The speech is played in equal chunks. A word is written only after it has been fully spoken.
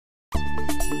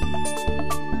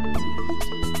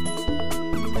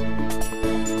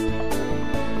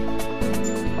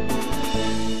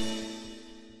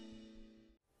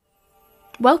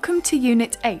Welcome to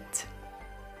Unit 8.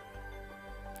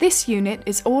 This unit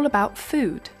is all about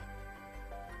food.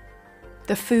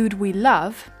 The food we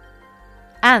love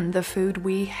and the food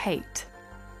we hate.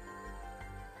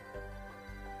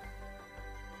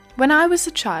 When I was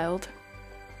a child,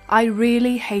 I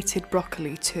really hated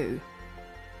broccoli too.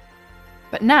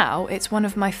 But now it's one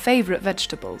of my favourite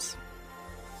vegetables.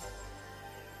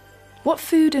 What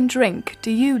food and drink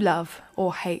do you love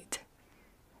or hate?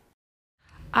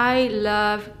 I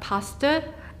love pasta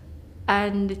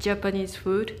and Japanese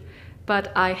food,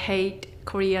 but I hate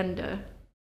coriander.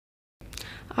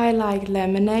 I like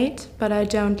lemonade, but I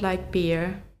don't like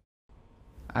beer.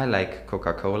 I like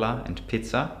Coca-Cola and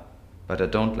pizza, but I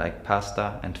don't like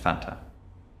pasta and Fanta.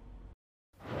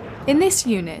 In this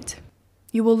unit,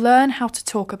 you will learn how to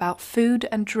talk about food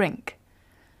and drink,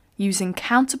 using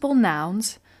countable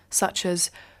nouns such as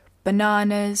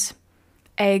bananas,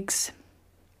 eggs,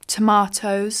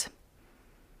 tomatoes,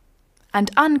 and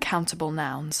uncountable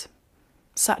nouns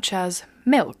such as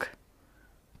milk,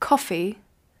 coffee,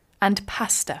 and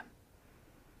pasta.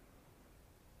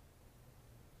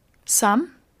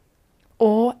 Some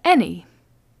or any.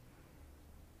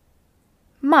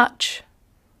 Much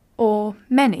or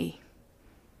many.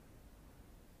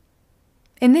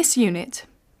 In this unit,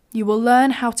 you will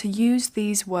learn how to use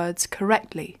these words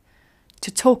correctly to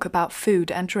talk about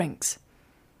food and drinks.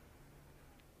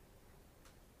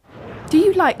 Do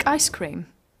you like ice cream?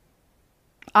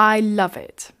 I love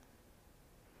it.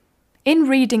 In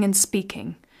reading and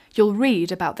speaking, you'll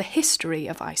read about the history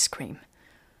of ice cream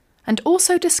and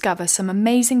also discover some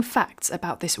amazing facts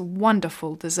about this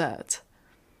wonderful dessert.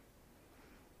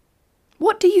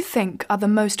 What do you think are the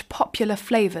most popular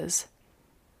flavours?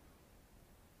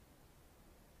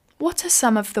 What are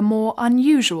some of the more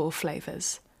unusual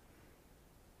flavours?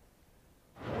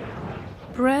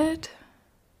 Bread,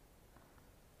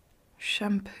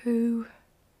 shampoo,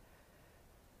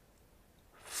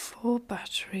 4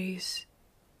 batteries.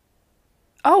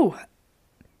 Oh!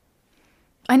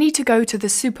 I need to go to the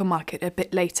supermarket a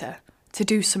bit later to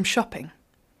do some shopping.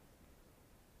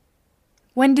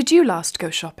 When did you last go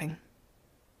shopping?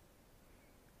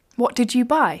 What did you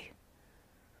buy?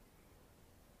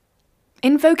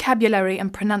 In vocabulary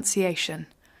and pronunciation,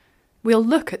 we'll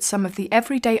look at some of the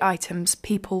everyday items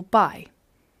people buy.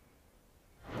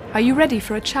 Are you ready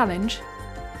for a challenge?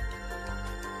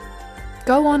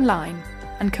 Go online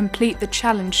and complete the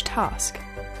challenge task.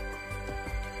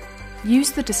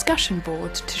 Use the discussion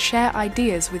board to share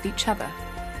ideas with each other.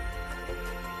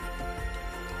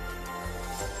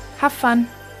 Have fun.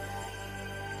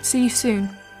 See you soon.